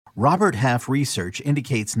Robert Half research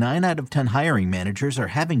indicates 9 out of 10 hiring managers are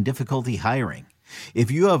having difficulty hiring.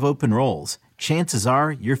 If you have open roles, chances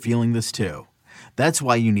are you're feeling this too. That's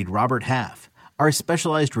why you need Robert Half. Our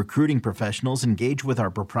specialized recruiting professionals engage with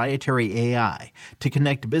our proprietary AI to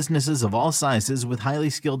connect businesses of all sizes with highly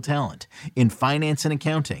skilled talent in finance and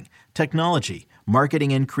accounting, technology,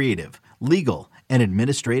 marketing and creative, legal, and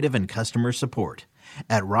administrative and customer support.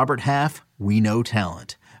 At Robert Half, we know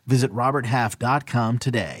talent. Visit roberthalf.com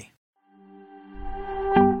today.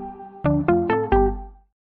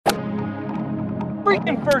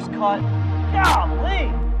 Freaking first cut.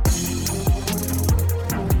 Golly.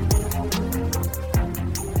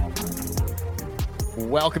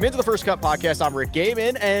 Welcome into the First Cut Podcast. I'm Rick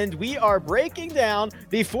Gaiman, and we are breaking down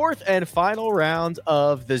the fourth and final round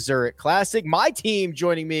of the Zurich Classic. My team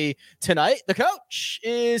joining me tonight, the coach,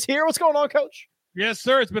 is here. What's going on, Coach? Yes,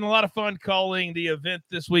 sir. It's been a lot of fun calling the event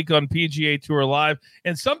this week on PGA Tour Live.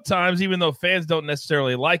 And sometimes, even though fans don't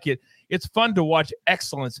necessarily like it, it's fun to watch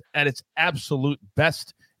excellence at its absolute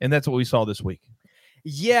best. And that's what we saw this week.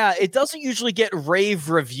 Yeah, it doesn't usually get rave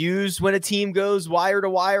reviews when a team goes wire to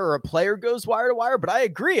wire or a player goes wire to wire, but I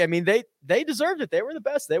agree. I mean, they deserved it. They were the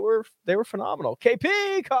best. They were phenomenal.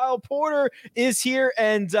 KP, Kyle Porter is here,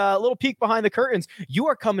 and a little peek behind the curtains. You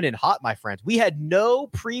are coming in hot, my friend. We had no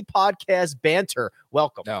pre-podcast banter.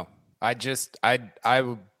 Welcome. No, I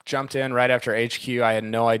jumped in right after HQ. I had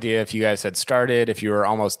no idea if you guys had started, if you were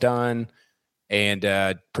almost done. And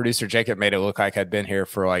producer Jacob made it look like I'd been here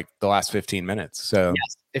for like the last 15 minutes. So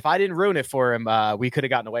yes, if I didn't ruin it for him, we could have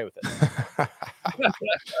gotten away with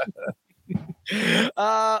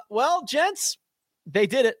it. Well, gents, they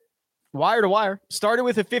did it. Wire to wire. Started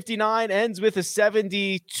with a 59, ends with a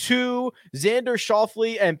 72. Xander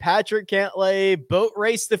Schauffele and Patrick Cantlay boat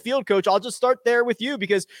raced the field, Coach. I'll just start there with you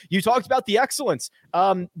because you talked about the excellence.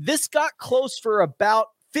 This got close for about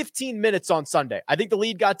 15 minutes on Sunday. I think the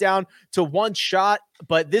lead got down to one shot,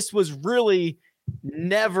 but this was really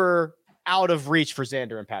never out of reach for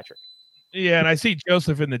Xander and Patrick. Yeah, and I see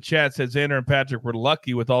Joseph in the chat said Xander and Patrick were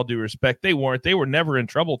lucky. With all due respect, they weren't. They were never in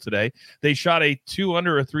trouble today. They shot a 2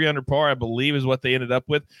 under or 3 under par, I believe, is what they ended up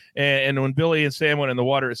with. And when Billy and Sam went in the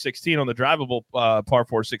water at 16 on the drivable par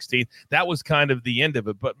 4 16, that was kind of the end of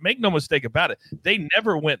it. But make no mistake about it, they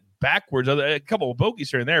never went backwards. A couple of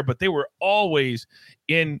bogeys here and there, but they were always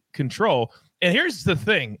in control. And here's the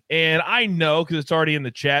thing, and I know because it's already in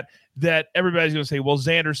the chat that everybody's going to say, well,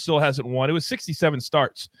 Xander still hasn't won. It was 67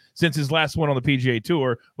 starts since his last one on the PGA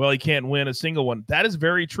Tour. Well, he can't win a single one. That is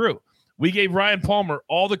very true. We gave Ryan Palmer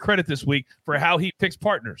all the credit this week for how he picks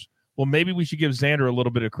partners. Well, maybe we should give Xander a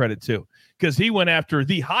little bit of credit too, because he went after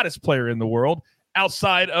the hottest player in the world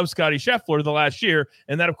outside of Scottie Scheffler the last year,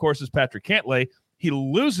 and that, of course, is Patrick Cantlay. He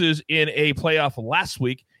loses in a playoff last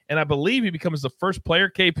week, and I believe he becomes the first player,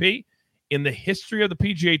 KP, in the history of the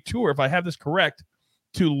PGA Tour, if I have this correct,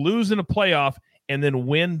 to lose in a playoff and then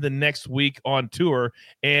win the next week on tour.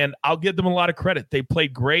 And I'll give them a lot of credit. They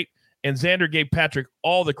played great. And Xander gave Patrick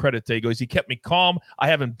all the credit. He goes, he kept me calm. I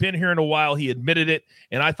haven't been here in a while. He admitted it.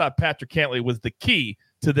 And I thought Patrick Cantlay was the key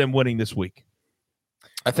to them winning this week.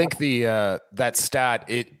 I think that stat,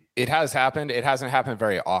 it has happened. It hasn't happened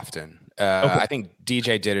very often. Okay. I think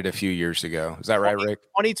DJ did it a few years ago. Is that right, Rick?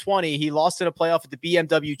 2020, he lost in a playoff at the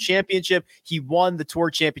BMW Championship. He won the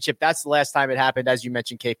Tour Championship. That's the last time it happened. As you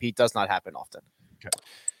mentioned, KP, it does not happen often. Okay.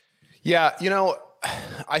 Yeah,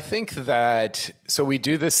 I think that so we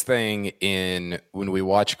do this thing when we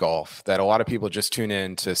watch golf that a lot of people just tune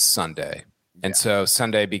in to Sunday. And so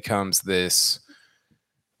Sunday becomes this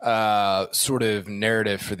sort of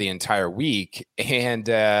narrative for the entire week. And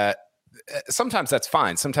sometimes that's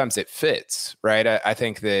fine. Sometimes it fits, right? I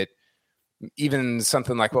think that even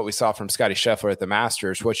something like what we saw from Scottie Scheffler at the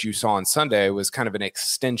Masters, what you saw on Sunday was kind of an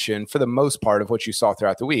extension for the most part of what you saw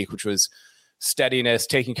throughout the week, which was steadiness,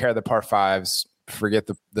 taking care of the par fives, forget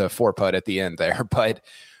the 4-putt at the end there. But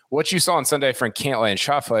what you saw on Sunday from Cantlay and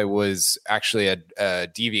Schauffele was actually a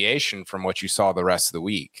deviation from what you saw the rest of the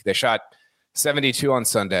week. They shot 72 on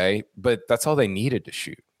Sunday, but that's all they needed to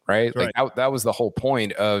shoot. Right. Like that was the whole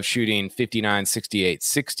point of shooting 59, 68,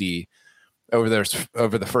 60 over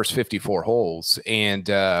the first 54 holes. And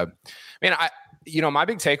my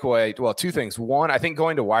big takeaway, well, two things. One, I think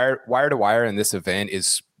going to wire to wire in this event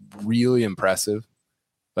is really impressive.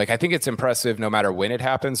 Like, I think it's impressive no matter when it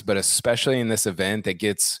happens, but especially in this event that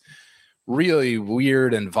gets really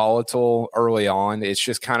weird and volatile early on. It's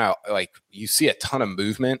just kind of like you see a ton of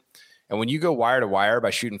movement. And when you go wire to wire by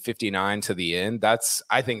shooting 59 to the end,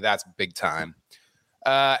 I think that's big time.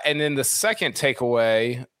 And then the second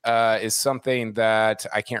takeaway is something that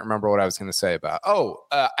I can't remember what I was going to say about.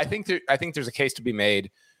 I think there's a case to be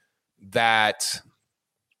made that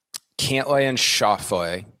Cantlay and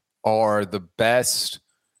Schauffele are the best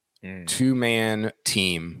two-man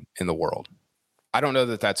team in the world. I don't know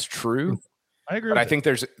that that's true. I agree. But I think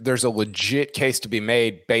there's a legit case to be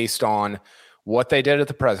made based on what they did at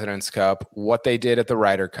the President's Cup, what they did at the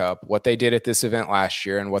Ryder Cup, what they did at this event last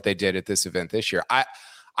year, and what they did at this event this year.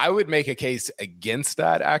 I would make a case against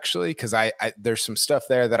that, actually, because I there's some stuff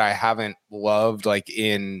there that I haven't loved like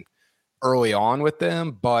in early on with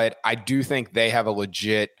them, but I do think they have a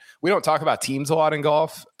legit. We don't talk about teams a lot in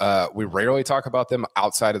golf. We rarely talk about them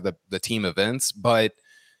outside of the team events, but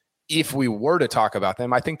if we were to talk about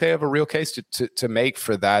them, I think they have a real case to make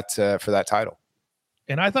for that title.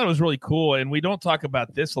 And I thought it was really cool. And we don't talk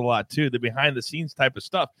about this a lot too, the behind the scenes type of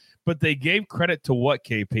stuff, but they gave credit to what,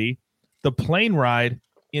 KP? The plane ride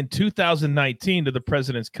in 2019 to the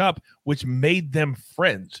President's Cup, which made them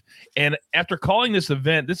friends. And after calling this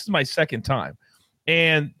event, this is my second time.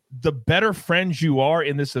 And the better friends you are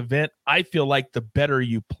in this event, I feel like the better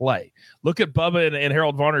you play. Look at Bubba and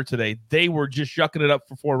Harold Varner today. They were just shucking it up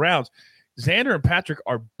for 4 rounds. Xander and Patrick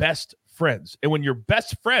are best friends. And when you're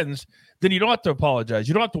best friends, then you don't have to apologize.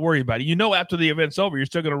 You don't have to worry about it. You know, after the event's over, you're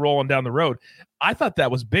still going to roll on down the road. I thought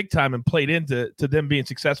that was big time and played into them being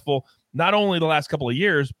successful, not only the last couple of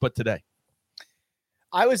years, but today.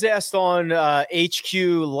 I was asked on HQ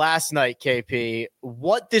last night, KP,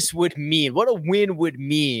 what this would mean, what a win would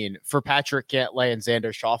mean for Patrick Cantlay and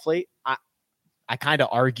Xander Schauffele. I kind of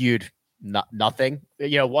argued nothing.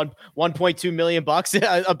 You know, 1.2 million bucks,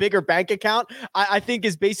 a bigger bank account, I think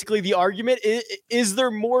is basically the argument. Is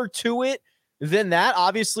there more to it than that?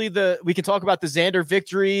 Obviously, we can talk about the Xander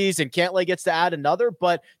victories and Cantlay gets to add another,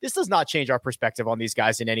 but this does not change our perspective on these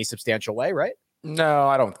guys in any substantial way, right? No,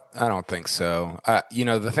 I don't think so. You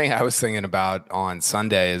know, the thing I was thinking about on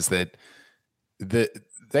Sunday is that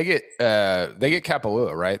they get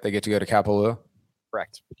Kapalua, right? They get to go to Kapalua.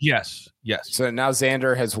 Correct. Yes. So now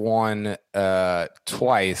Xander has won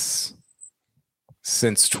twice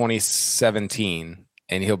since 2017,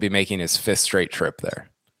 and he'll be making his 5th straight trip there.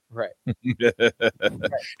 Right.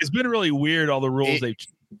 It's been really weird, all the rules they've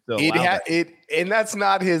changed. And that's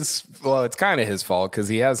not his. Well, it's kind of his fault because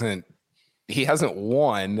he hasn't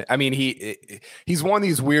won. I mean, he's won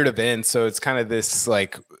these weird events, so it's kind of this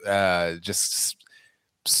like just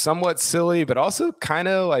somewhat silly, but also kind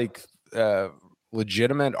of like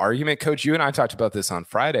legitimate argument. Coach, you and I talked about this on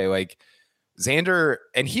Friday. Like Xander,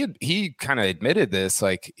 and he kind of admitted this.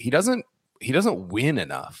 Like he doesn't win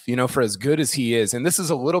enough, you know, for as good as he is. And this is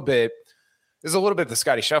a little bit the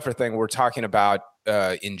Scotty Scheffler thing we're talking about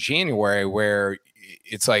in January, where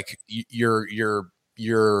it's like you're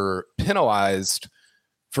penalized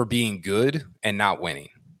for being good and not winning.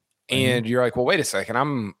 And you're like, well, wait a second.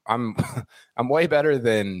 I'm way better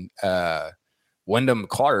than Wyndham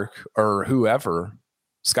Clark or whoever,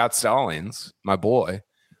 Scott Stallings, my boy.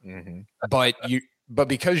 Mm-hmm. But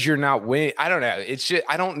because you're not winning, I don't know. It's just,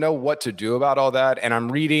 I don't know what to do about all that. And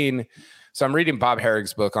I'm reading Bob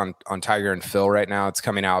Harrig's book on Tiger and Phil right now. It's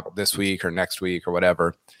coming out this week or next week or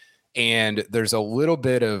whatever. And there's a little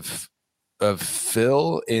bit of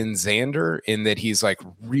Phil in Xander in that he's like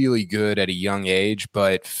really good at a young age,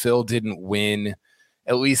 but Phil didn't win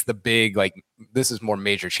at least the big, like this is more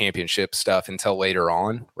major championship stuff until later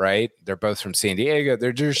on, right? They're both from San Diego.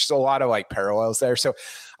 There's just a lot of like parallels there. So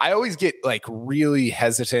I always get like really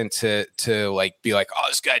hesitant to like be like, oh,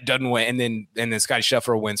 this guy doesn't win. And then Scotty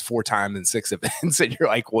Scheffler wins 4 times in 6 events. And you're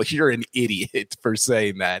like, well, you're an idiot for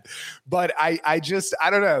saying that. But I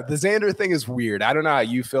don't know. The Xander thing is weird. I don't know how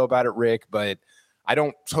you feel about it, Rick, but I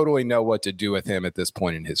don't totally know what to do with him at this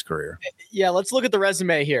point in his career. Yeah, let's look at the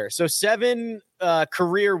resume here. So 7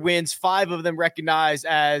 career wins, 5 of them recognized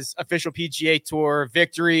as official PGA Tour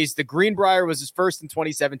victories. The Greenbrier was his first in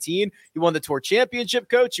 2017. He won the Tour Championship,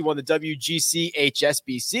 Coach. He won the WGC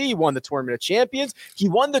HSBC. He won the Tournament of Champions. He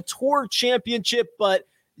won the Tour Championship, but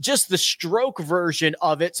just the stroke version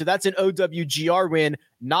of it. So that's an OWGR win,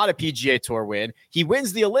 not a PGA Tour win. He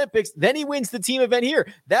wins the Olympics, then he wins the team event here.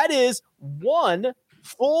 That is 1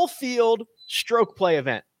 full field stroke play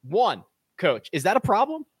event. 1, Coach. Is that a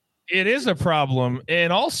problem? It is a problem.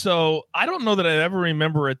 And also, I don't know that I ever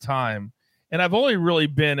remember a time, and I've only really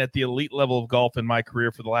been at the elite level of golf in my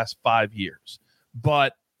career for the last 5 years,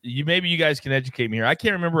 but maybe you guys can educate me here. I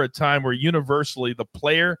can't remember a time where universally the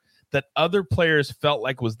player that other players felt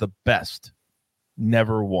like was the best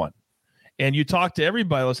never won. And you talk to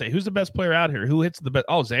everybody, let's say, who's the best player out here? Who hits the best?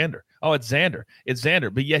 Oh, Xander. Oh, it's Xander. It's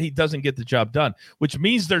Xander. But yet he doesn't get the job done, which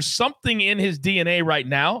means there's something in his DNA right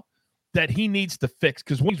now that he needs to fix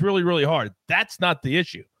because he's really, really hard. That's not the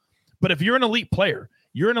issue. But if you're an elite player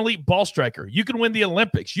You're an elite ball striker. You can win the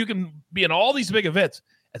Olympics. You can be in all these big events.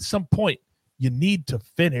 At some point, you need to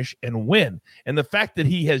finish and win. And the fact that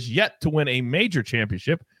he has yet to win a major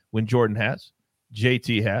championship when Jordan has,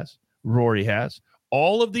 JT has, Rory has,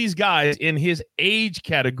 all of these guys in his age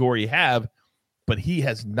category have, but he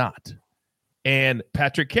has not. And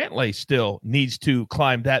Patrick Cantlay still needs to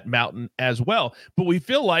climb that mountain as well. But we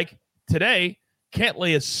feel like today,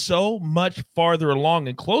 Cantlay is so much farther along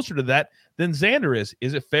and closer to that than Xander is.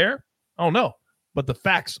 Is it fair? I don't know. But the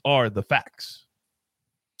facts are the facts.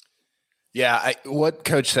 Yeah, what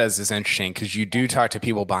Coach says is interesting because you do talk to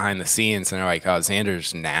people behind the scenes and they're like, oh,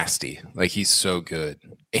 Xander's nasty. Like, he's so good.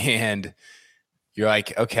 And you're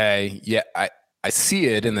like, okay, yeah, I see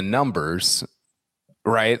it in the numbers,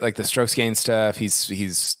 right? Like the strokes gain stuff.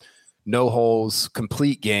 He's no holes,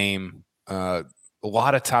 complete game, a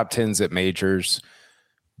lot of top tens at majors.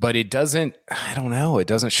 But it doesn't, I don't know, it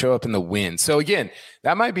doesn't show up in the win. So again,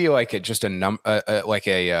 that might be like what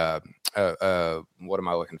am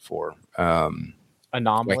I looking for?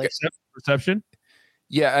 Anomaly. Like Perception?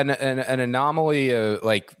 Yeah, an anomaly.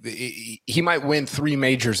 Like he might win 3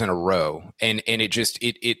 majors in a row, and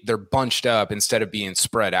they're bunched up instead of being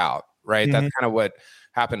spread out. Right, Mm-hmm. That's kind of what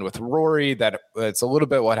happened with Rory. That's a little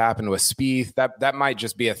bit what happened with Spieth. That might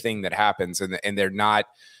just be a thing that happens, and they're not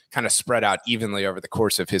kind of spread out evenly over the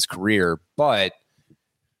course of his career. But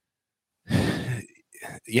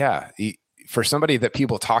yeah, for somebody that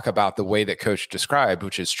people talk about the way that Coach described,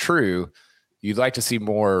 which is true, you'd like to see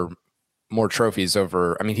more trophies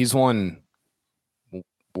over. I mean, he's won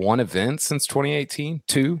 1 event since 2018,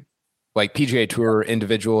 2 like PGA Tour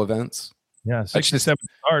individual events. Yeah, 6 to 7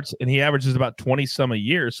 starts, and he averages about 20 some a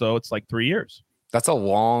year, so it's like 3 years. That's a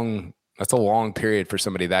long period for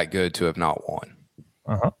somebody that good to have not won.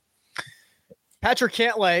 Uh-huh. Patrick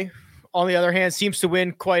Cantlay, on the other hand, seems to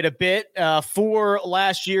win quite a bit. For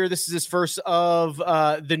last year, this is his first of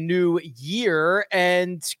the new year.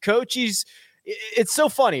 And Coach, it's so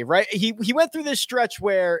funny, right? He went through this stretch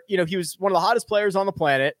where, he was one of the hottest players on the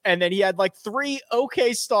planet. And then he had like 3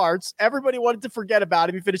 okay starts. Everybody wanted to forget about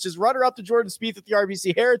him. He finishes runner-up to Jordan Spieth at the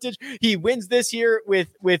RBC Heritage. He wins this year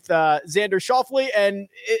with Xander Schauffele. And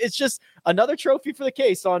it's just another trophy for the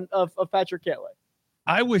case of Patrick Cantlay.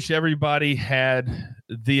 I wish everybody had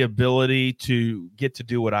the ability to get to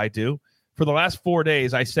do what I do. For the last 4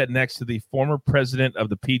 days, I sat next to the former president of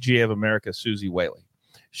the PGA of America, Susie Whaley.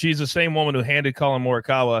 She's the same woman who handed Colin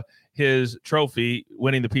Morikawa his trophy,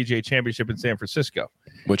 winning the PGA Championship in San Francisco.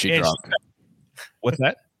 Which he dropped. What's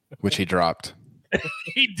that? Which he dropped.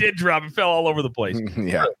 He did drop. It fell all over the place.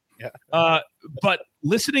 Yeah. But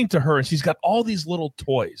listening to her, and she's got all these little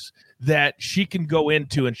toys that she can go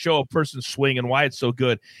into and show a person's swing and why it's so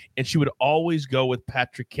good. And she would always go with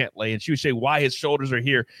Patrick Cantlay, and she would say why his shoulders are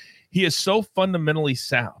here. He is so fundamentally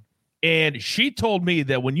sound. And she told me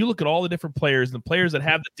that when you look at all the different players and the players that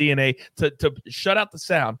have the DNA to shut out the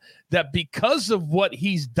sound, that because of what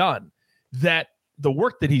he's done, that the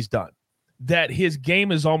work that he's done, that his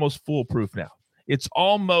game is almost foolproof now. It's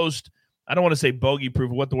almost, I don't want to say bogey proof,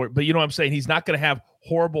 what the word, but you know what I'm saying? He's not going to have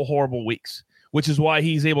horrible weeks, which is why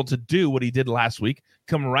he's able to do what he did last week,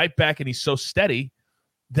 come right back, and he's so steady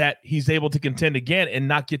that he's able to contend again and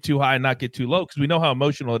not get too high and not get too low, because we know how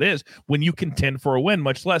emotional it is when you contend for a win,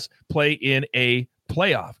 much less play in a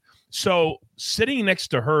playoff. So sitting next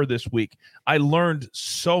to her this week, I learned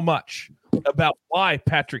so much about why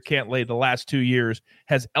Patrick Cantlay the last 2 years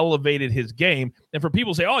has elevated his game. And for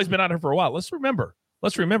people to say, oh, he's been out here for a while, let's remember,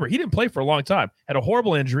 he didn't play for a long time, had a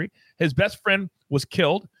horrible injury. His best friend was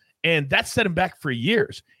killed, and that set him back for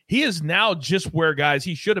years. He is now just where, guys,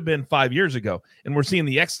 he should have been 5 years ago, and we're seeing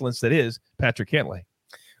the excellence that is Patrick Cantlay.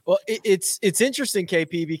 Well, it's interesting,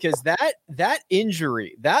 KP, because that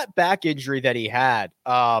injury, that back injury that he had,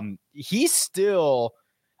 he still,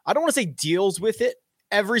 I don't want to say deals with it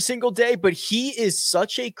every single day, but he is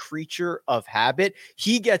such a creature of habit.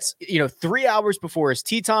 He gets, 3 hours before his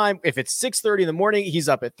tee time. If it's 6:30 in the morning, he's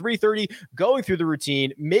up at 3:30, going through the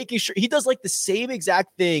routine, making sure he does like the same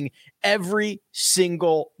exact thing every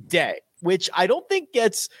single day, which I don't think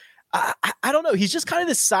gets, I don't know. He's just kind of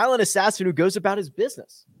this silent assassin who goes about his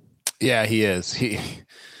business. Yeah, he is.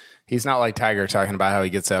 He's not like Tiger talking about how he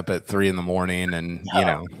gets up at 3 a.m. and,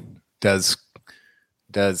 does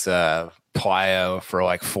plyo for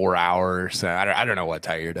like 4 hours. I don't know what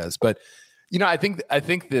Tiger does, but I think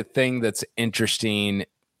the thing that's interesting,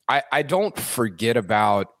 I don't forget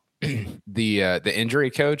about the injury,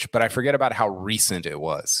 Coach, but I forget about how recent it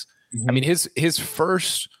was. Mm-hmm. I mean, his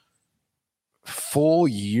first full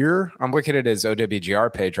year, I'm looking at his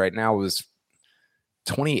OWGR page right now, was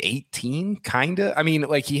 2018, kind of. I mean,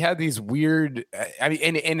 like he had these weird. I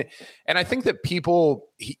mean, and I think that people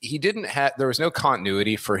he didn't have. There was no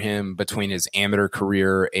continuity for him between his amateur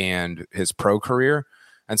career and his pro career,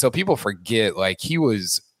 and so people forget like he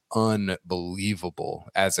was unbelievable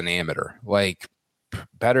as an amateur, like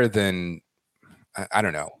better than I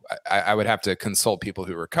don't know. I would have to consult people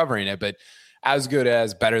who were covering it, but as good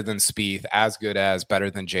as, better than Spieth, as good as,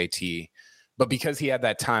 better than JT. But because he had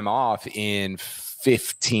that time off in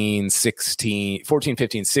 14, 15,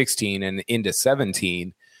 16, and into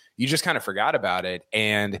 17, you just kind of forgot about it.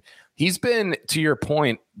 And he's been, to your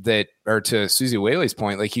point or to Susie Whaley's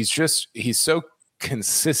point, like he's so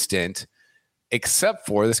consistent, except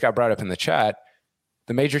for, this got brought up in the chat,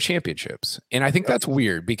 the major championships. And I think that's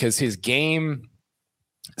weird because his game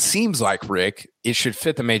seems like, Rick, it should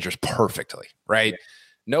fit the majors perfectly, right?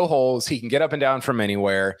 No holes. He can get up and down from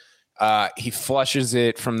anywhere. He flushes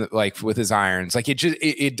it from with his irons. Like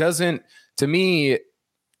it doesn't, to me,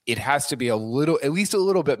 it has to be at least a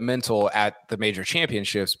little bit mental at the major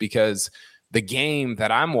championships, because the game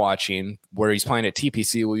that I'm watching where he's playing at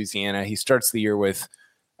TPC Louisiana, he starts the year with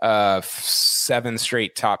 7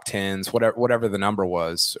 straight top 10s, whatever the number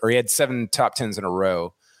was, or he had 7 top 10s in a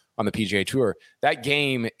row on the PGA Tour. That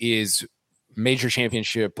game is major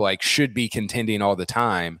championship, like should be contending all the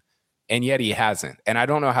time. And yet he hasn't. And I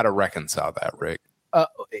don't know how to reconcile that, Rick.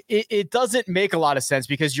 It doesn't make a lot of sense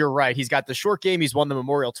because you're right. He's got the short game. He's won the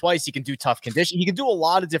Memorial twice. He can do tough condition. He can do a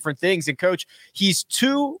lot of different things. And coach, he's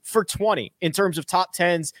 2 for 20 in terms of top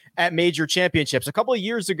 10s at major championships. A couple of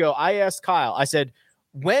years ago, I asked Kyle, I said,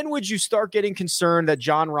 when would you start getting concerned that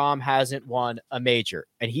Jon Rahm hasn't won a major?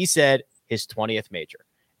 And he said his 20th major.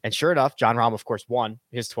 And sure enough, Jon Rahm, of course, won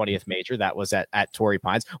his 20th major. That was at Torrey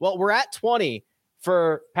Pines. Well, we're at 20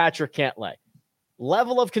 for Patrick Cantlay.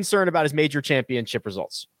 Level of concern about his major championship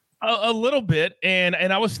results. A little bit. And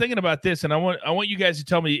I was thinking about this, and I want you guys to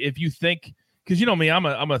tell me if you think, because you know me, I'm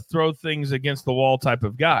a throw things against the wall type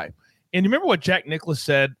of guy. And you remember what Jack Nicklaus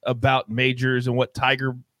said about majors and what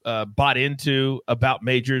Tiger bought into about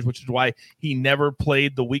majors, which is why he never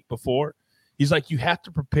played the week before. He's like, you have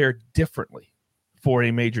to prepare differently for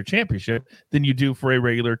a major championship than you do for a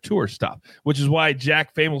regular tour stop, which is why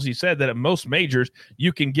Jack famously said that at most majors,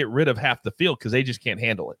 you can get rid of half the field because they just can't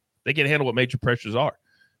handle it. They can't handle what major pressures are.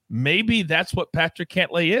 Maybe that's what Patrick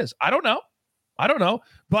Cantlay is. I don't know.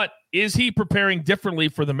 But is he preparing differently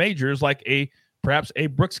for the majors like perhaps a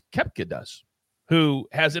Brooks Koepka does, who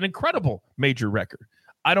has an incredible major record?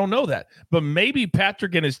 I don't know that. But maybe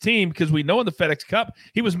Patrick and his team, because we know in the FedEx Cup,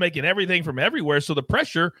 he was making everything from everywhere, so the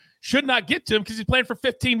pressure should not get to him because he's playing for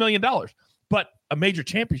 $15 million. But a major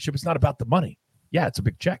championship is not about the money. Yeah, it's a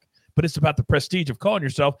big check, but it's about the prestige of calling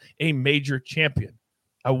yourself a major champion.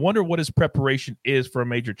 I wonder what his preparation is for a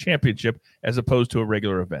major championship as opposed to a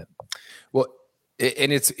regular event. Well,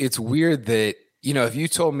 and it's weird that, you know, if you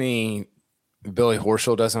told me Billy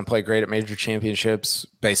Horschel doesn't play great at major championships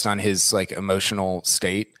based on his like emotional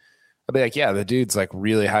state, I'd be like, yeah, the dude's like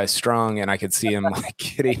really high strung, and I could see him like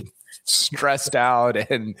getting stressed out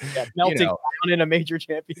and melting down in a major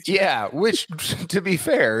championship. Yeah, which to be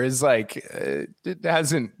fair is like it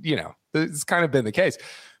hasn't, it's kind of been the case.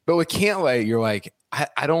 But with Cantlay, you're like,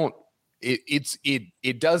 I don't.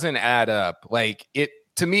 It doesn't add up. Like it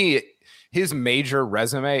to me, his major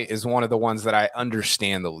resume is one of the ones that I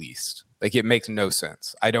understand the least. Like, it makes no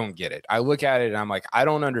sense. I don't get it. I look at it and I'm like, I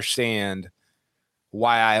don't understand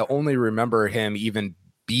why I only remember him even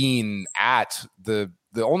being at the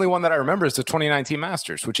only one that I remember is the 2019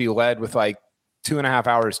 Masters, which he led with like 2.5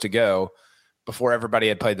 hours to go before everybody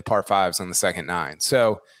had played the par fives on the second 9.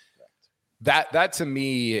 So that to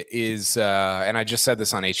me is, and I just said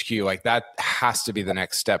this on HQ, like that has to be the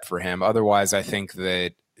next step for him. Otherwise, I think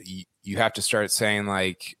that you have to start saying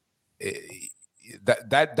like,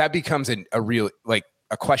 that becomes a real, like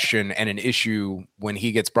a question and an issue when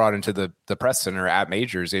he gets brought into the press center at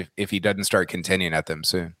majors if he doesn't start contending at them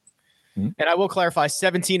soon. And I will clarify,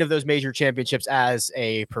 17 of those major championships as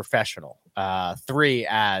a professional, 3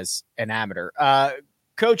 as an amateur.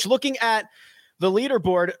 Coach, looking at the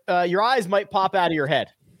leaderboard, your eyes might pop out of your head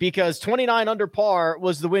because 29 under par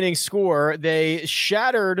was the winning score. They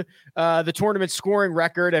shattered the tournament scoring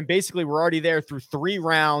record and basically were already there through 3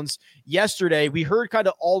 rounds yesterday. We heard kind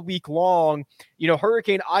of all week long,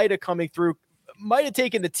 Hurricane Ida coming through might have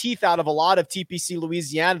taken the teeth out of a lot of TPC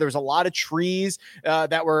Louisiana. There was a lot of trees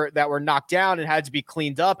that were knocked down and had to be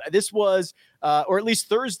cleaned up. This was, or at least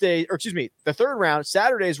the third round,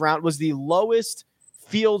 Saturday's round was the lowest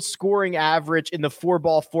field scoring average in the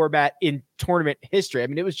 4-ball format in tournament history. I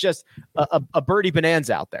mean, it was just a birdie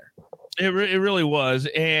bonanza out there. It really was.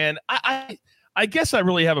 And I I guess I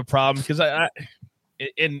really have a problem because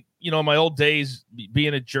in my old days,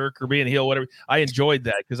 being a jerk or being a heel, whatever, I enjoyed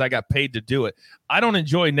that because I got paid to do it. I don't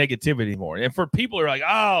enjoy negativity anymore. And for people who are like,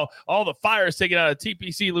 oh, all the fire is taken out of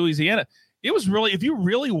TPC Louisiana, it was really, if you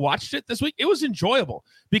really watched it this week, it was enjoyable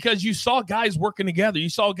because you saw guys working together. You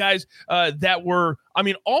saw guys that were,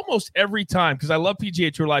 almost every time, because I love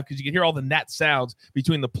PGA Tour Live because you can hear all the nat sounds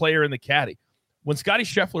between the player and the caddy. When Scotty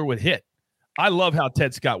Scheffler would hit, I love how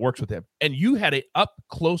Ted Scott works with him. And you had an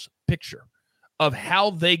up-close picture of how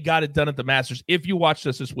they got it done at the Masters if you watched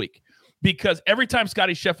this week. Because every time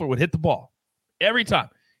Scotty Scheffler would hit the ball, every time,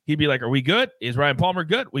 he'd be like, are we good? Is Ryan Palmer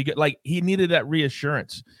good? We good? Like, he needed that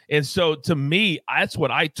reassurance. And so, to me, that's what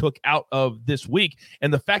I took out of this week.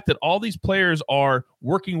 And the fact that all these players are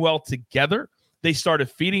working well together, they started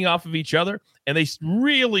feeding off of each other, and they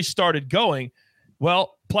really started going,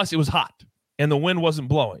 well, plus it was hot, and the wind wasn't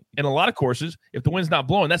blowing. And a lot of courses, if the wind's not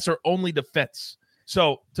blowing, that's their only defense.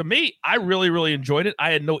 So, to me, I really, really enjoyed it.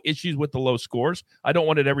 I had no issues with the low scores. I don't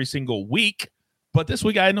want it every single week, but this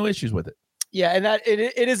week I had no issues with it. Yeah, and that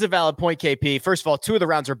it is a valid point, KP. First of all, 2 of the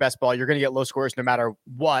rounds are best ball. You're going to get low scores no matter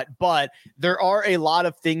what. But there are a lot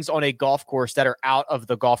of things on a golf course that are out of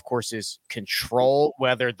the golf course's control,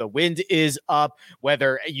 whether the wind is up,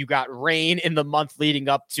 whether you got rain in the month leading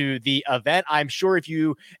up to the event. I'm sure if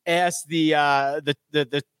you ask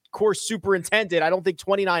the course superintendent, I don't think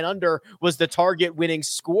 29 under was the target winning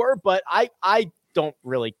score, but I don't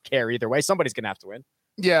really care either way. Somebody's going to have to win.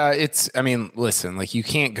 Yeah, listen, like you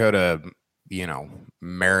can't go to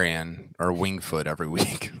Marion or Wingfoot every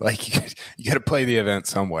week. Like you got to play the event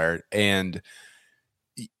somewhere. And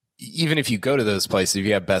even if you go to those places, if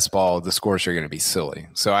you have best ball, the scores are going to be silly.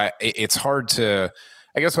 So it's hard to,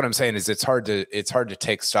 I guess what I'm saying is it's hard to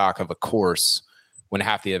take stock of a course when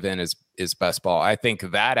half the event is best ball. I think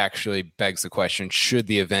that actually begs the question, should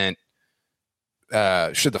the event,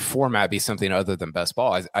 should the format be something other than best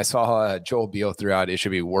ball? I saw Joel Beal threw out, it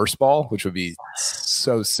should be worst ball, which would be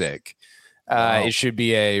so sick. Wow. It should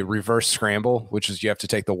be a reverse scramble, which is you have to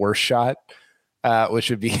take the worst shot, which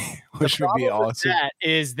would be awesome. That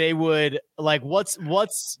is, they would like what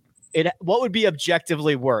would be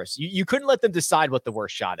objectively worse? You couldn't let them decide what the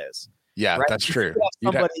worst shot is. Yeah, right? That's true.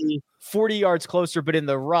 Somebody 40 yards closer, but in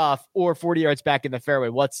the rough, or 40 yards back in the fairway.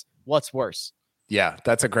 What's worse? Yeah,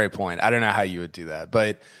 that's a great point. I don't know how you would do that,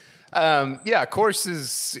 but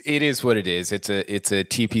courses, it is what it is. It's a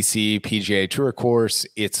TPC PGA Tour course.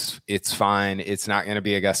 It's fine. It's not going to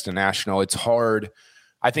be Augusta National. It's hard.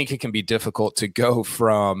 I think it can be difficult to go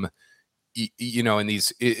from, in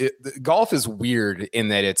these. Golf is weird in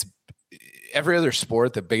that it's every other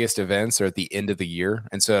sport. The biggest events are at the end of the year,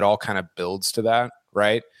 and so it all kind of builds to that,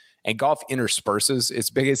 right? And golf intersperses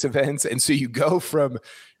its biggest events. And so you go from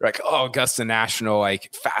like, oh, Augusta National,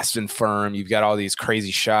 like fast and firm. You've got all these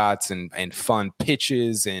crazy shots and fun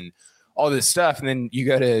pitches and all this stuff. And then you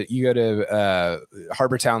go to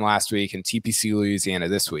Harbortown last week and TPC Louisiana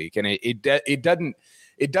this week. And it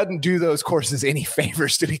doesn't do those courses any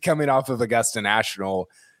favors to be coming off of Augusta National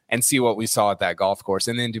and see what we saw at that golf course.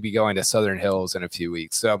 And then to be going to Southern Hills in a few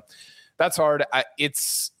weeks. So that's hard.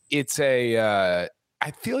 I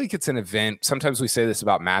feel like it's an event. Sometimes we say this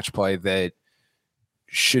about match play that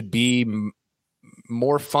should be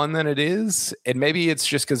more fun than it is. And maybe it's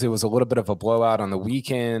just because it was a little bit of a blowout on the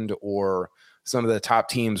weekend, or some of the top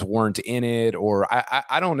teams weren't in it, or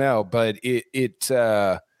I don't know. But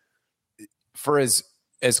for as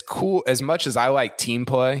cool, as much as I like team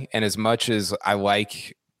play and as much as I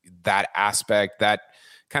like that aspect, that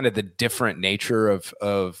kind of the different nature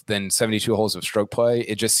of than 72 holes of stroke play,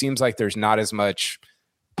 it just seems like there's not as much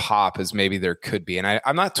pop as maybe there could be. And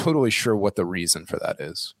I'm not totally sure what the reason for that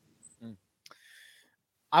is.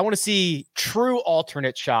 I want to see true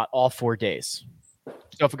alternate shot all 4 days.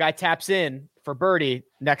 So if a guy taps in for birdie,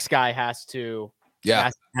 next guy has to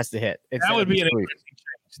hit. That would be an interesting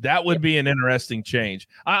change. That would be an interesting change.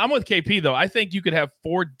 I'm with KP though. I think you could have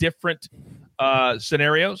 4 different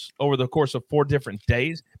scenarios over the course of 4 different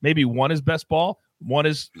days. Maybe one is best ball, one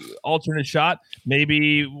is alternate shot,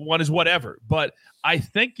 maybe one is whatever. But I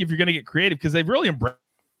think if you're going to get creative, because they've really embraced,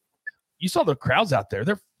 you saw the crowds out there,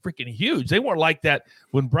 they're freaking huge. They weren't like that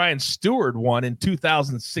when Brian Stewart won in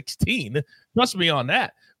 2016. Trust me on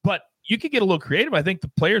that. But you could get a little creative. I think the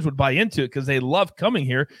players would buy into it because they love coming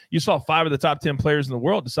here. You saw 5 of the top 10 players in the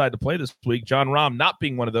world decide to play this week. John Rahm not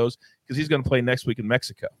being one of those because he's going to play next week in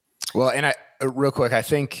Mexico. Well, and real quick, I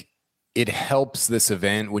think it helps this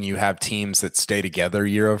event when you have teams that stay together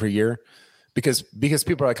year over year, because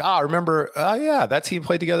people are like, remember, yeah, that team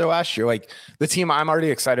played together last year. Like the team I'm already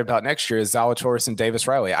excited about next year is Zalatoris and Davis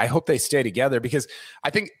Riley. I hope they stay together because I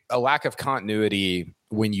think a lack of continuity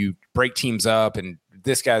when you break teams up and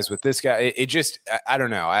this guy's with this guy, it just, I don't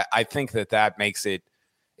know. I think that makes it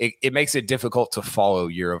makes it difficult to follow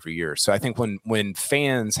year over year. So I think when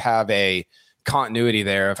fans have a continuity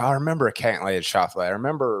there, if I remember a Cantlay at Schauffele, I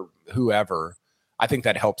remember whoever, I think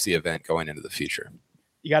that helps the event going into the future.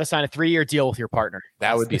 You got to sign a 3-year deal with your partner.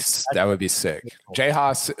 That would be sick. Jay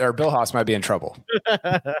Haas or Bill Haas might be in trouble.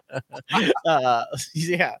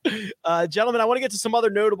 Yeah. Gentlemen, I want to get to some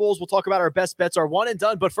other notables. We'll talk about our best bets, our one and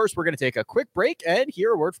done. But first, we're going to take a quick break and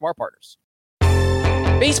hear a word from our partners.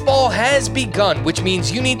 Baseball has begun, which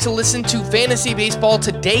means you need to listen to Fantasy Baseball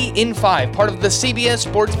Today in 5, part of the CBS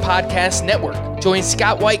Sports Podcast Network. Join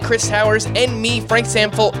Scott White, Chris Towers, and me, Frank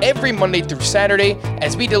Samfel, every Monday through Saturday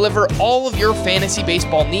as we deliver all of your fantasy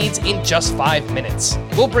baseball needs in just 5 minutes.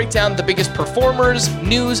 We'll break down the biggest performers,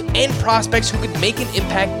 news, and prospects who could make an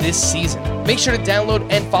impact this season. Make sure to download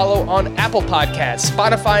and follow on Apple Podcasts,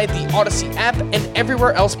 Spotify, the Odyssey app, and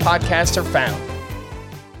everywhere else podcasts are found.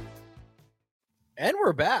 And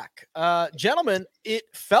we're back. Gentlemen, it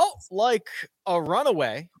felt like a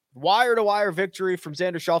runaway wire-to-wire victory from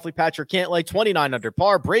Xander Schauffele, Patrick Cantlay, 29 under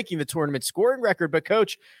par, breaking the tournament scoring record. But,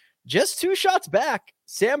 Coach, just 2 shots back,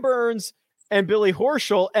 Sam Burns and Billy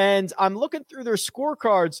Horschel. And I'm looking through their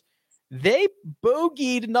scorecards. They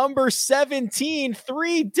bogeyed number 17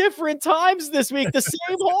 3 different times this week, the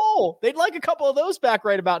same hole. They'd like a couple of those back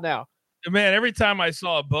right about now. Man, every time I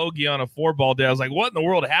saw a bogey on a 4-ball day, I was like, what in the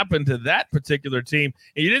world happened to that particular team?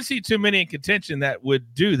 And you didn't see too many in contention that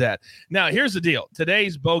would do that. Now, here's the deal.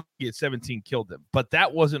 Today's bogey at 17 killed them, but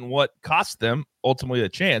that wasn't what cost them ultimately a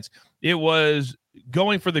chance. It was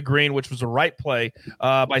going for the green, which was the right play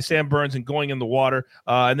by Sam Burns and going in the water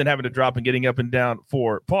and then having to drop and getting up and down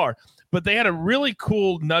for par. But they had a really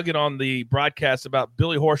cool nugget on the broadcast about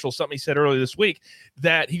Billy Horschel, something he said earlier this week,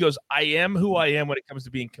 that he goes, I am who I am when it comes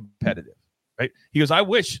to being competitive, right? He goes, I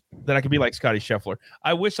wish that I could be like Scotty Scheffler.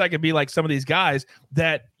 I wish I could be like some of these guys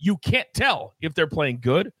that you can't tell if they're playing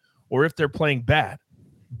good or if they're playing bad.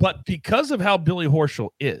 But because of how Billy Horschel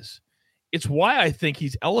is, it's why I think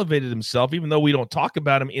he's elevated himself, even though we don't talk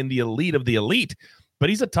about him in the elite of the elite. But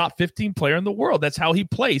he's a top 15 player in the world. That's how he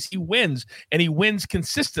plays. He wins, and he wins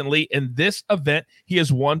consistently. In this event, he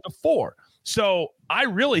has won before. So I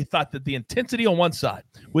really thought that the intensity on one side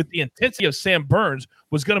with the intensity of Sam Burns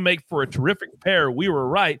was going to make for a terrific pair. We were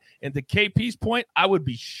right. And to KP's point, I would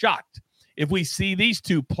be shocked if we see these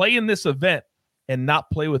two play in this event and not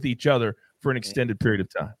play with each other for an extended period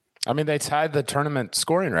of time. I mean, they tied the tournament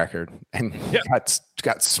scoring record and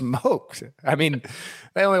got smoked. I mean,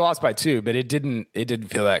 they only lost by 2, but it didn't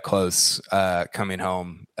feel that close coming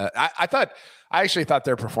home. I actually thought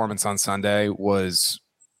their performance on Sunday was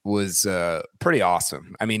pretty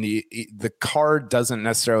awesome. I mean, the card doesn't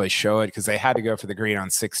necessarily show it because they had to go for the green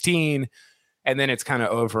on 16, and then it's kind of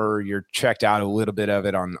over. You're checked out a little bit of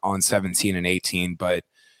it on 17 and 18, but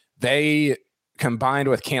they, combined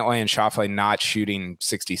with Cantlay and Schauffele not shooting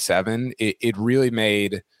 67, it really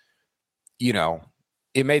made,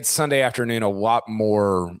 it made Sunday afternoon a lot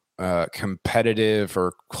more competitive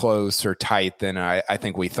or close or tight than I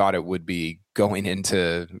think we thought it would be going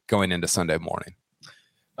into Sunday morning.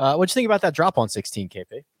 What'd you think about that drop on 16,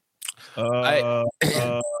 KP?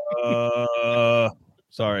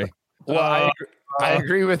 Sorry. Well, I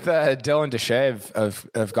agree with Dylan Deshay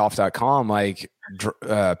of golf.com. Like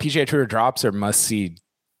PGA Tour drops are must-see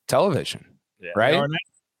television, right?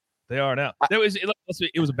 They are now. It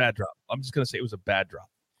was a bad drop. I'm just going to say it was a bad drop.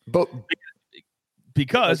 But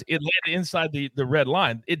because it landed inside the red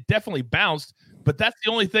line. It definitely bounced, but that's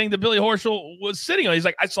the only thing that Billy Horschel was sitting on. He's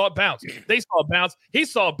like, I saw it bounce. They saw it bounce. He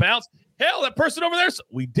saw it bounce. Hell, that person over there.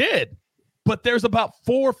 We did. But there's about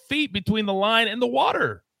 4 feet between the line and the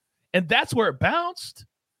water. And that's where it bounced.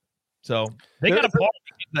 So they got a ball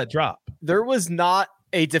to get that drop. There was not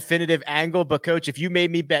a definitive angle, but Coach, if you made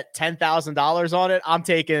me bet $10,000 on it, I'm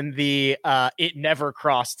taking the it never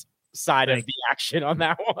crossed side of the action on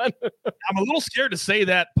that one. I'm a little scared to say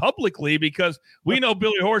that publicly because we know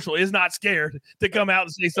Billy Horschel is not scared to come out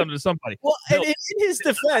and say something to somebody. Well, and in his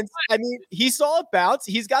defense, I mean, he saw it bounce.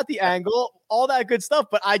 He's got the angle, all that good stuff.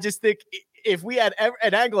 But I just think if we had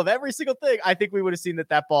an angle of every single thing, I think we would have seen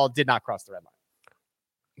that ball did not cross the red line.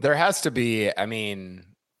 There has to be, I mean,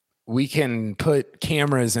 we can put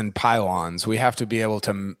cameras in pylons. We have to be able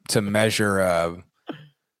to measure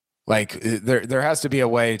there has to be a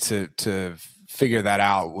way to figure that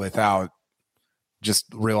out without just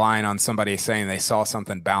relying on somebody saying they saw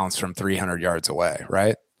something bounce from 300 yards away,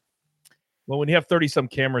 right? Well, when you have 30 some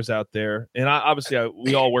cameras out there, and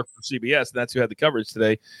we all work for CBS, and that's who had the coverage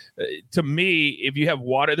today. To me, if you have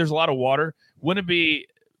water, there's a lot of water. Wouldn't it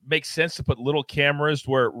make sense to put little cameras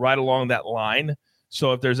right along that line?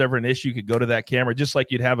 So if there's ever an issue, you could go to that camera, just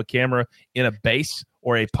like you'd have a camera in a base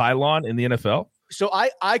or a pylon in the NFL. So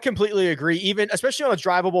I completely agree, even especially on a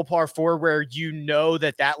drivable par 4 where you know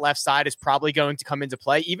that left side is probably going to come into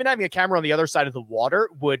play. Even having a camera on the other side of the water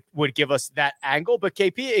would give us that angle. But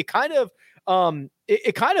KP, it kind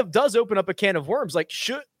of does open up a can of worms. Like,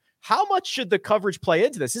 how much should the coverage play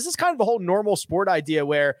into this? This is kind of the whole normal sport idea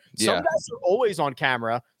where some guys are always on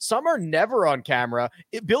camera, some are never on camera.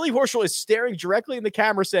 Billy Horschel is staring directly in the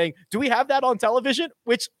camera saying, do we have that on television?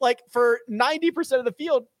 Which, like, for 90% of the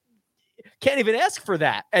field, can't even ask for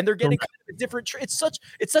that. And they're getting kind of a different it's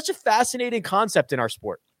such a fascinating concept in our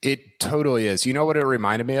sport. It totally is. You know what it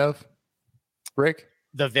reminded me of, Rick?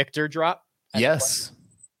 The Victor drop? Yes.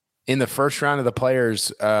 In the first round of the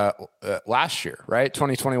Players last year, right?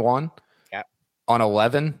 2021. Yeah. On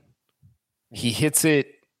 11, he hits it.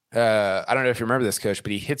 I don't know if you remember this, Coach,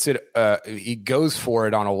 but he hits it. He goes for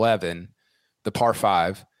it on 11, the par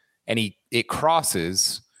 5, and it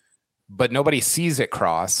crosses, but nobody sees it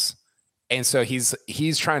cross. And so he's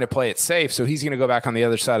trying to play it safe. So he's going to go back on the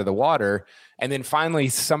other side of the water. And then finally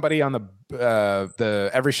somebody on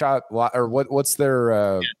the Every Shot or what's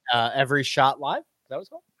their Every Shot Live? Is that what it's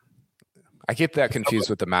called? I get that confused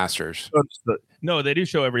with the Masters. No, they do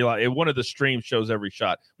show every lot. One of the streams shows Every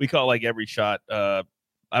Shot. We call it like Every Shot. I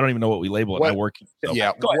don't even know what we label it. I work. So.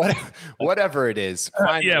 Yeah. Whatever it is.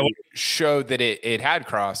 Finally showed that it had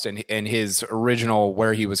crossed and his original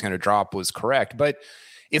where he was going to drop was correct. But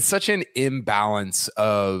it's such an imbalance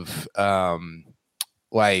of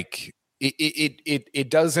like it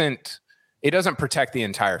doesn't protect the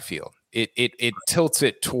entire field. It tilts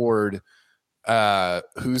it toward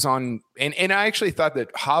who's on and I actually thought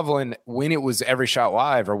that Hovland, when it was Every Shot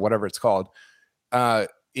Live or whatever it's called,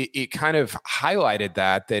 it kind of highlighted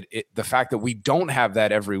that the fact that we don't have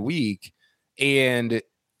that every week, and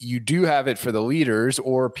you do have it for the leaders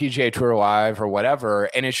or PGA Tour Live or whatever,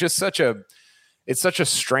 and it's just such a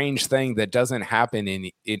strange thing that doesn't happen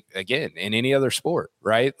in any other sport,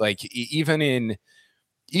 right? Like even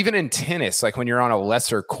in tennis, like when you're on a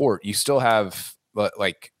lesser court, you still have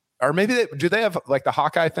like, or maybe do they have like the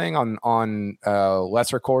Hawkeye thing on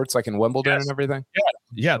lesser courts, like in Wimbledon and everything?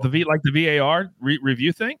 Yeah. The VAR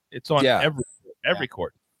review thing. It's on every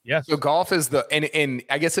court. Yes. So golf is and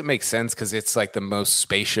I guess it makes sense because it's like the most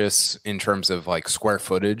spacious in terms of like square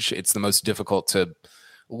footage. It's the most difficult to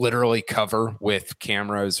literally cover with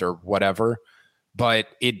cameras or whatever, but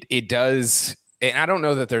it does. And I don't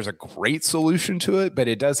know that there's a great solution to it, but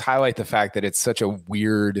it does highlight the fact that it's such a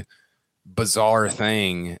weird, bizarre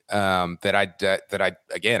thing that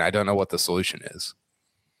I don't know what the solution is.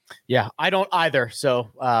 Yeah, I don't either. So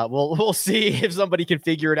we'll see if somebody can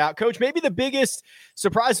figure it out. Coach, maybe the biggest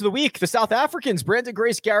surprise of the week, the South Africans, Brandon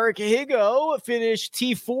Grace, Garrick Higo, finished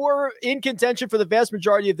T4 in contention for the vast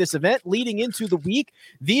majority of this event. Leading into the week,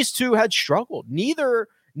 these two had struggled. Neither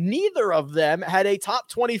of them had a top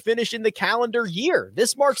 20 finish in the calendar year.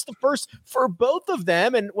 This marks the first for both of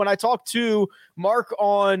them. And when I talked to Mark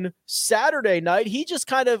on Saturday night, he just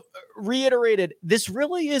kind of reiterated this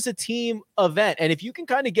really is a team event. And if you can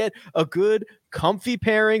kind of get a good, comfy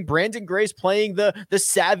pairing, Brandon Grace playing the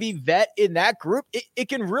savvy vet in that group, it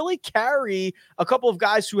can really carry a couple of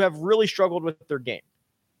guys who have really struggled with their game.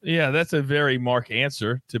 Yeah, that's a very Mark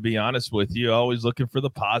answer, to be honest with you. Always looking for the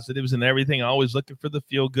positives and everything. Always looking for the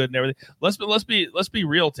feel good and everything. Let's be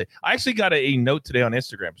real today. I actually got a note today on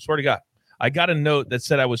Instagram. Swear to God, I got a note that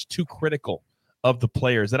said I was too critical of the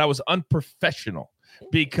players, that I was unprofessional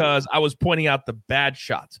because I was pointing out the bad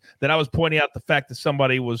shots, that I was pointing out the fact that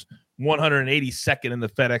somebody was 182nd in the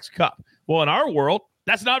FedEx Cup. Well, in our world,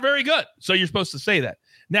 that's not very good. So you're supposed to say that.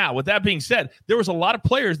 Now, with that being said, there was a lot of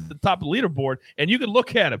players at the top of the leaderboard, and you could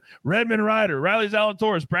look at them. Redmond Ryder, Riley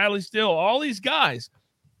Zalatoris, Bradley Steele, all these guys,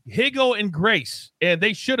 Higo and Grace, and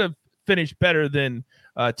they should have finished better than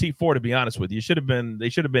T4, to be honest with you. They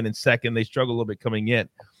should have been in second. They struggled a little bit coming in.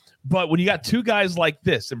 But when you got two guys like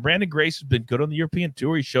this, and Brandon Grace has been good on the European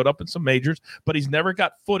Tour, he showed up in some majors, but he's never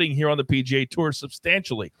got footing here on the PGA Tour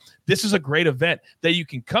substantially. This is a great event that you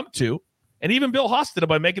can come to. And even Bill Haas did it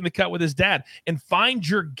by making the cut with his dad, and find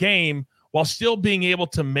your game while still being able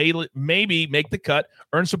to maybe make the cut,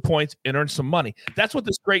 earn some points, and earn some money. That's what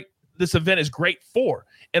this event is great for.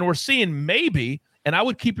 And we're seeing maybe, and I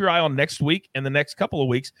would keep your eye on next week and the next couple of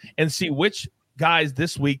weeks and see which guys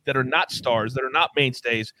this week that are not stars, that are not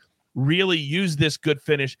mainstays, really use this good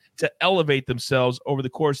finish to elevate themselves over the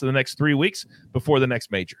course of the next 3 weeks before the next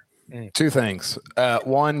major. Two things.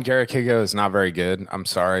 One, Garrett Higo is not very good. I'm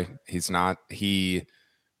sorry. He's not.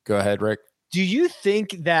 Go ahead, Rick. Do you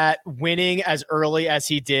think that winning as early as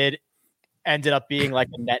he did ended up being like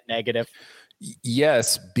a net negative?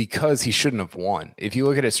 Yes, because he shouldn't have won. If you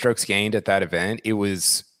look at his strokes gained at that event,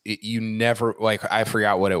 you never, like, I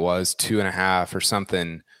forgot what it was, 2.5 or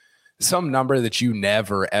something, some number that you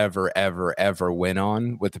never, ever, ever, ever win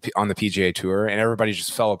on on the PGA Tour, and everybody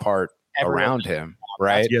just fell apart around him,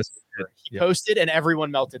 right? Yes. He posted and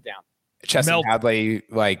everyone melted down. Chesson Hadley,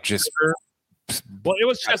 like, just. Well, it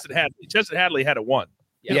was Chesson Hadley. Chesson Hadley had a 1.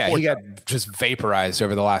 Yeah, he got just vaporized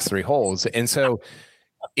over the last 3 holes. And so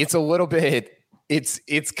it's a little bit, it's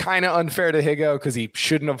kind of unfair to Higo because he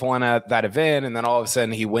shouldn't have won at that event. And then all of a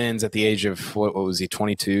sudden he wins at the age of, what was he,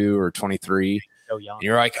 22 or 23? So young. And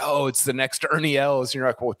you're like, oh, it's the next Ernie Els. And you're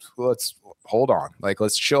like, well, let's hold on. Like,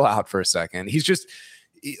 let's chill out for a second. He's just,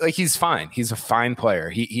 like, he's fine. He's a fine player.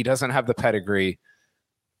 He doesn't have the pedigree.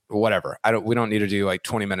 Whatever. We don't need to do like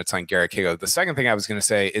 20 minutes on Garrett Higo. The second thing I was going to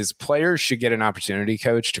say is players should get an opportunity,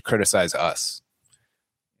 coach, to criticize us.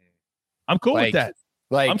 I'm cool with that.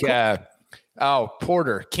 Like,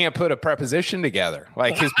 Porter can't put a preposition together.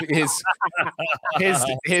 Like his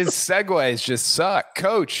segues just suck.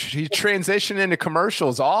 Coach, he transitioned into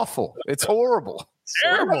commercials. Awful. It's horrible.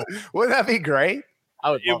 Terrible. Wouldn't that be great?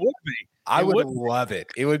 I would love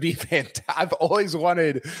it. It would be fantastic. I've always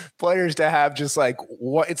wanted players to have just like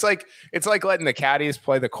what it's like letting the caddies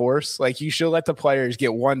play the course. Like, you should let the players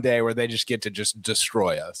get one day where they just get to just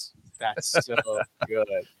destroy us. That's so good.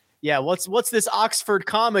 Yeah, what's this Oxford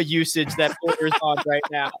comma usage that Porter's on right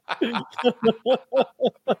now?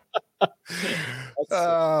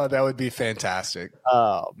 Oh, that would be fantastic.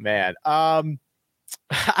 Oh man.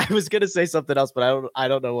 I was gonna say something else, but I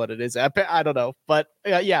don't know what it is. I don't know, but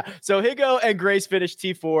yeah. So Higo and Grace finished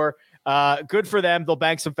T4. Good for them. They'll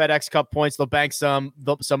bank some FedEx Cup points. They'll bank some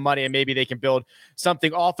money, and maybe they can build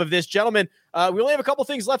something off of this. Gentlemen, we only have a couple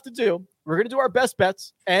things left to do. We're gonna do our best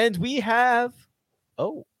bets, and we have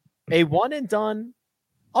a one and done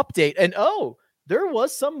update. And there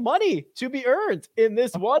was some money to be earned in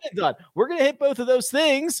this one and done. We're gonna hit both of those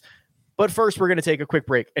things, but first we're gonna take a quick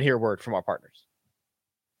break and hear a word from our partners.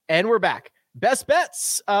 And we're back. Best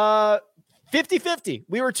bets, 50-50.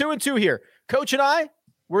 We were 2-2 here. Coach and I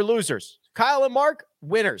were losers. Kyle and Mark,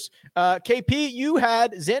 winners. KP, you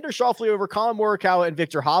had Xander Schauffele over Colin Morikawa and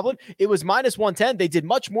Victor Hovland. It was -110. They did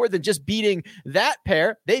much more than just beating that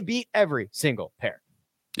pair. They beat every single pair.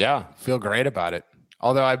 Yeah, feel great about it.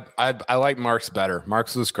 Although I like Mark's better.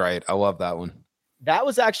 Mark's was great. I love that one. That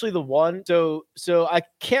was actually the one. So I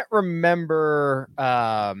can't remember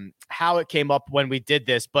how it came up when we did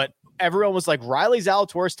this, but everyone was like, Riley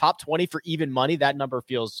Zalatoris top 20 for even money. That number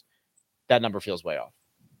feels way off.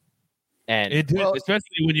 And it did,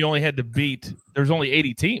 especially when you only had to beat. There's only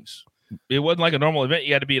 80 teams. It wasn't like a normal event.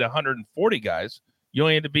 You had to beat 140 guys. You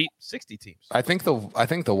only had to beat 60 teams. I think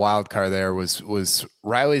the wild card there was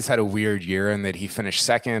Riley's had a weird year in that he finished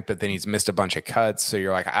second, but then he's missed a bunch of cuts. So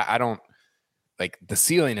you're like, I don't. Like, the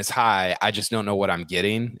ceiling is high. I just don't know what I'm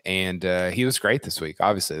getting. And he was great this week.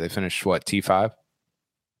 Obviously, they finished T5.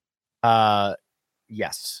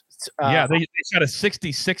 Yes. Yeah, they shot a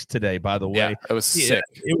 66 today. By the way, yeah, it was sick.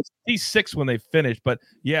 It was T6 when they finished, but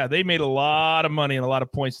yeah, they made a lot of money and a lot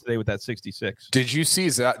of points today with that 66. Did you see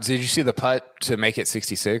the putt to make it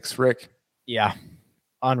 66, Rick? Yeah,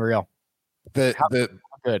 unreal. How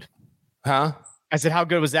good? Huh? I said, how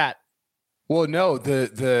good was that? Well, no,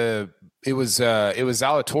 it was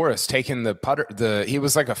Zalatoris taking the putter. He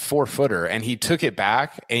was like a 4-footer, and he took it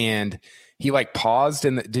back and he like paused.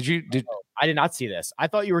 And I did not see this. I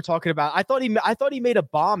thought you were talking about. I thought he made a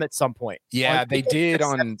bomb at some point. Yeah, they did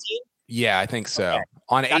on 17? Yeah, I think so. Okay.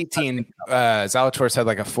 On 18, Zalatoris had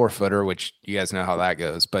like a 4-footer, which you guys know how that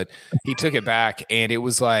goes. But he took it back, and it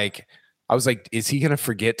was like, I was like, is he going to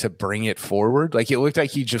forget to bring it forward? Like, it looked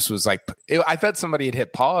like he just was like, I thought somebody had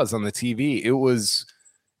hit pause on the TV.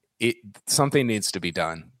 Something needs to be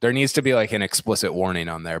done. There needs to be like an explicit warning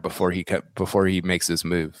on there before he makes his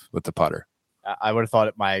move with the putter. I would have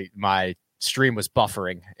thought my stream was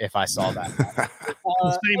buffering if I saw that.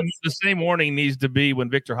 The same warning needs to be when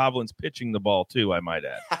Victor Hovland's pitching the ball too, I might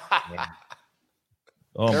add. Yeah.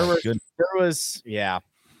 Oh, my goodness. There was, yeah.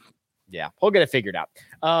 We'll get it figured out.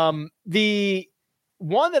 The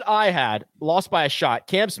one that I had lost by a shot,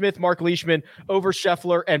 Cam Smith, Mark Leishman over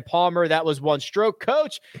Scheffler and Palmer. That was one stroke.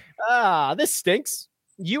 Coach, this stinks.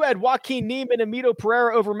 You had Joaquin Niemann and Mito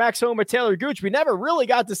Pereira over Max Homa, Taylor Gooch. We never really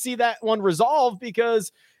got to see that one resolved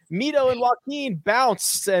because Mito and Joaquin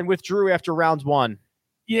bounced and withdrew after round one.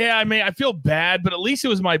 Yeah, I mean, I feel bad, but at least it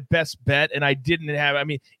was my best bet, and I didn't have. I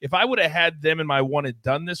mean, if I would have had them in my one and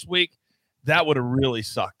done this week, that would have really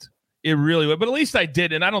sucked. It really would. But at least I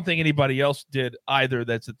did, and I don't think anybody else did either.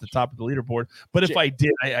 That's at the top of the leaderboard. But if I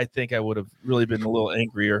did, I think I would have really been a little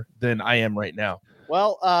angrier than I am right now.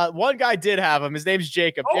 Well, one guy did have him. His name's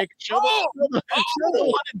Jacob. Jacob, show the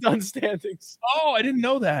one and done standings. Oh, I didn't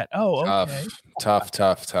know that. Oh, okay. Tough.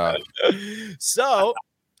 So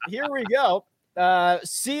here we go.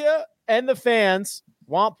 Sia and the fans,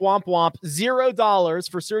 womp, womp, womp, $0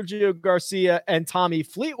 for Sergio Garcia and Tommy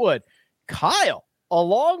Fleetwood. Kyle,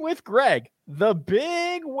 along with Greg, the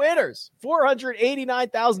big winners,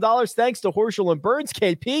 $489,000 thanks to Horschel and Burns.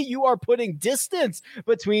 KP, you are putting distance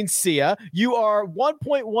between Sia. You are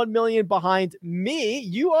 1.1 million behind me.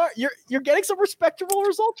 You're getting some respectable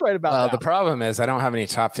results right about that. The problem is I don't have any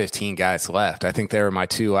top 15 guys left. I think they were my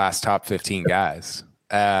two last top 15 guys.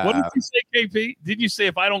 What did you say, KP? Did you say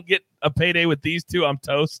if I don't get a payday with these two, I'm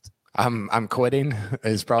toast? I'm quitting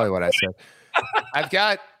is probably what I said.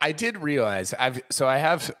 I did realize I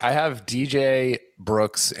have DJ,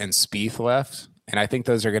 Brooks, and Spieth left, and I think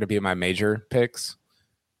those are going to be my major picks.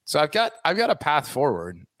 So I've got a path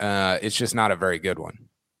forward. It's just not a very good one.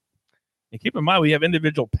 And keep in mind we have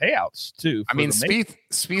individual payouts too. I mean,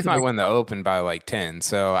 Spieth might win the Open by like 10,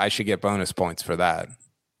 so I should get bonus points for that.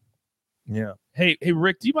 Yeah. Hey,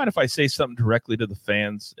 Rick, do you mind if I say something directly to the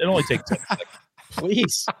fans? It only takes 10 seconds.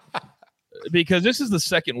 Please. Because this is the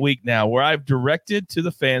second week now where I've directed to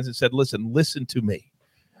the fans and said, listen to me.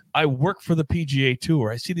 I work for the PGA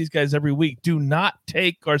Tour. I see these guys every week. Do not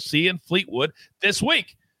take Garcia and Fleetwood this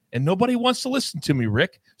week. And nobody wants to listen to me,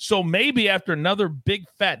 Rick. So maybe after another big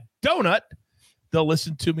fat donut, they'll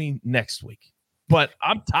listen to me next week. But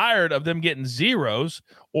I'm tired of them getting zeros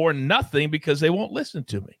or nothing because they won't listen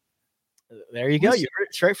to me. There you go. You heard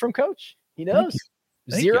it straight from Coach. He knows.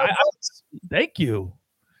 Zero. Thank you.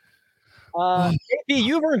 KP,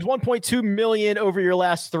 you've earned 1.2 million over your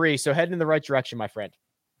last three, so heading in the right direction, my friend.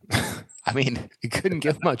 I mean, it couldn't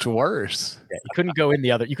get much worse. Yeah, you couldn't go in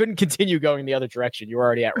the other. You couldn't continue going the other direction. You were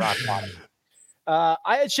already at rock bottom.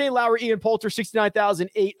 I had Shane Lowry, Ian Poulter,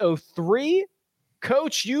 69,803.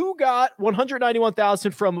 Coach, you got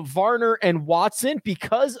 191,000 from Varner and Watson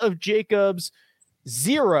because of Jacob's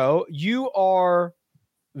zero. You are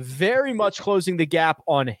very much closing the gap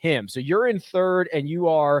on him. So you're in third and you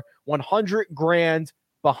are 100 grand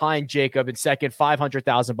behind Jacob in second,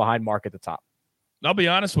 500,000 behind Mark at the top. I'll be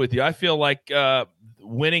honest with you. I feel like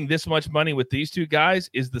winning this much money with these two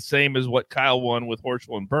guys is the same as what Kyle won with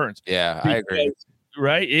Horschel and Burns. Yeah, I agree.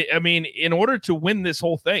 Right? I mean, in order to win this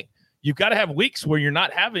whole thing, you've got to have weeks where you're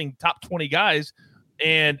not having top 20 guys.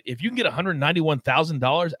 And if you can get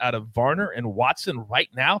 $191,000 out of Varner and Watson right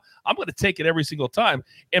now, I'm going to take it every single time.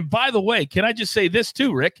 And by the way, can I just say this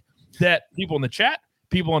too, Rick, that people in the chat,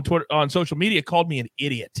 people on Twitter, on social media called me an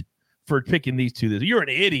idiot for picking these two. You're an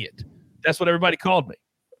idiot. That's what everybody called me.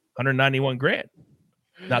 191 grand.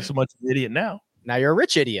 Not so much an idiot now. Now you're a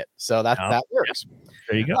rich idiot. So that works. Yeah.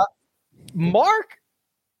 There you go. Mark,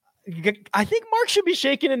 I think Mark should be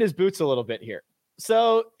shaking in his boots a little bit here.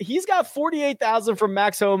 So he's got 48,000 from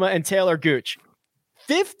Max Homa and Taylor Gooch.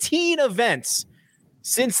 15 events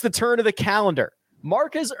since the turn of the calendar.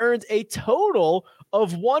 Mark has earned a total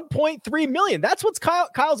of 1.3 million. That's what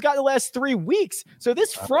Kyle's got in the last 3 weeks. So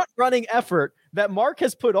this front-running effort that Mark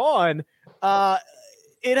has put on,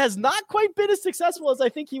 it has not quite been as successful as I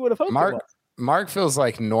think he would have hoped it was. Mark feels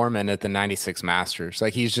like Norman at the 96 Masters.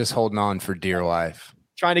 Like he's just holding on for dear life.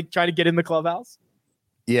 Trying to get in the clubhouse?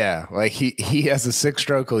 Yeah, like he has a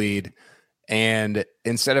 6-stroke lead, and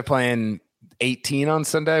instead of playing 18 on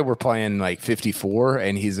Sunday, we're playing like 54,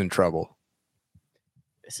 and he's in trouble.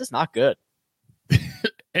 This is not good.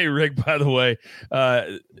 Hey, Rick, by the way,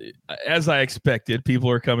 as I expected, people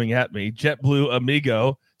are coming at me. JetBlue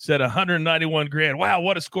Amigo said 191 grand. Wow,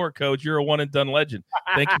 what a score, Coach. You're a one-and-done legend.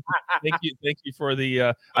 Thank you for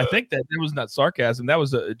the I think that was not sarcasm. That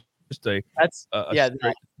was just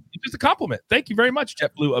a compliment. Thank you very much,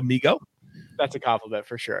 JetBlue Amigo. That's a compliment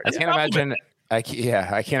for sure. I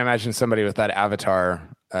can't imagine somebody with that avatar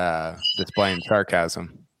displaying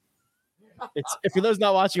sarcasm. If for those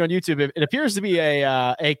not watching on YouTube, it appears to be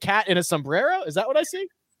a cat in a sombrero. Is that what I see?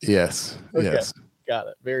 Yes. Okay. Yes. Got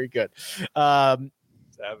it. Very good. Savage.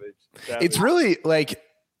 It's really like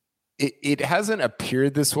it hasn't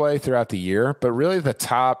appeared this way throughout the year, but really the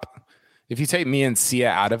top, if you take me and Sia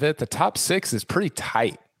out of it, the top 6 is pretty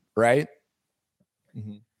tight, right?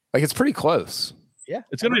 Mm-hmm. Like it's pretty close. Yeah.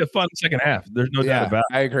 It's going to be a fun second half. There's no doubt about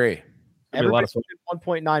it. I agree. Everybody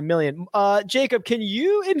 1.9 million. Jacob, can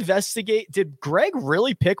you investigate? Did Greg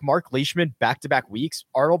really pick Mark Leishman back-to-back weeks,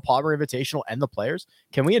 Arnold Palmer Invitational, and the Players?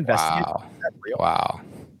 Can we investigate? Wow. Is that real? Wow.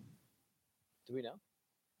 Do we know?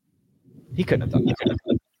 He couldn't have done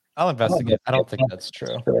that. I'll investigate. I don't think that's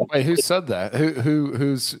true. Wait, who said that?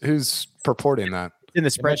 Who's purporting that? In the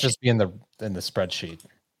It might spreadsheet. just be in the spreadsheet.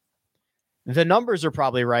 The numbers are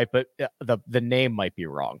probably right, but the name might be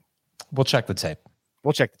wrong. We'll check the tape.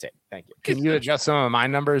 We'll check the tape. Thank you. Can you adjust some of my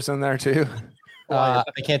numbers in there too? I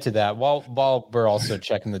can't do that. While we're also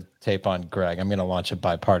checking the tape on Greg, I'm going to launch a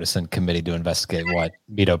bipartisan committee to investigate what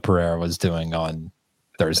Mito Pereira was doing on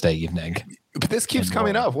Thursday evening. But this keeps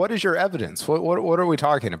coming up. What is your evidence? What are we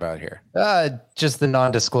talking about here? Just the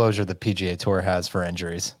non-disclosure the PGA Tour has for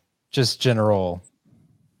injuries. Just general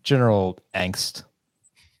angst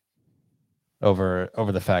over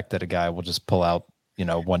the fact that a guy will just pull out,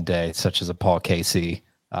 one day, such as a Paul Casey.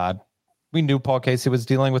 We knew Paul Casey was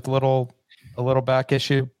dealing with a little back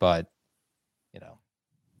issue, but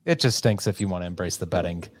it just stinks if you want to embrace the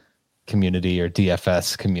betting community or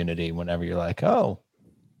DFS community whenever you're like, oh,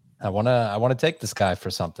 I want to take this guy for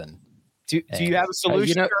something. Do you have a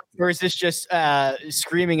solution, or is this just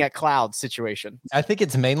screaming at clouds situation? I think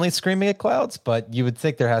it's mainly screaming at clouds, but you would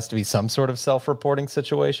think there has to be some sort of self-reporting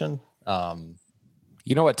situation.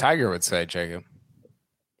 You know what Tiger would say, Jacob?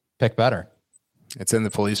 Pick better. It's in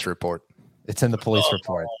the police report. It's in the police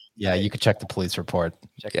report. Yeah, you could check the police report.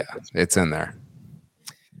 It's in there.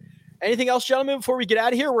 Anything else, gentlemen, before we get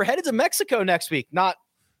out of here? We're headed to Mexico next week. Not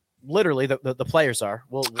literally, the Players are.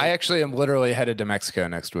 I actually am literally headed to Mexico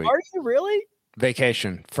next week. Are you really?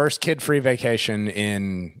 Vacation. First kid-free vacation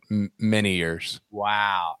in many years.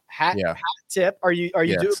 Wow. Hat tip. Are you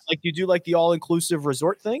do like the all-inclusive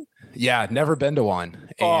resort thing? Yeah, never been to one.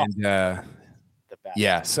 And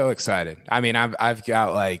yeah, so excited. I mean, I've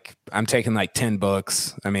got I'm taking 10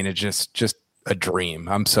 books. I mean, it's just a dream.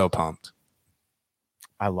 I'm so pumped.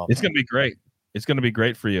 I love it. It's going to be great. It's going to be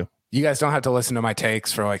great for you. You guys don't have to listen to my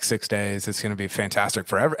takes for 6 days. It's going to be fantastic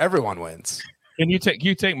for everyone wins. Can you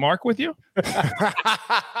take Mark with you? It's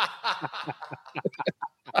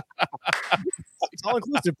all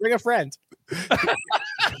inclusive. Bring a friend.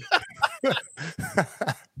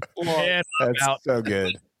 That's so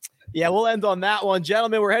good. Yeah, we'll end on that one.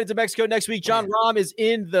 Gentlemen, we're headed to Mexico next week. John Rahm is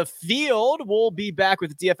in the field. We'll be back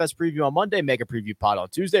with the DFS preview on Monday, mega preview pod on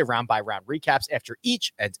Tuesday, round by round recaps after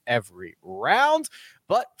each and every round.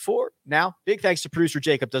 But for now, big thanks to producer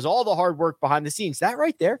Jacob, does all the hard work behind the scenes. That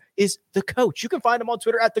right there is the coach. You can find him on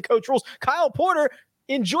Twitter at the Coach Rules. Kyle Porter,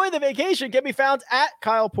 enjoy the vacation. Can be found at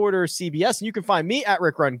Kyle Porter CBS. And you can find me at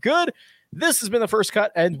Rick Run Good. This has been The First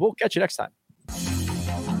Cut, and we'll catch you next time.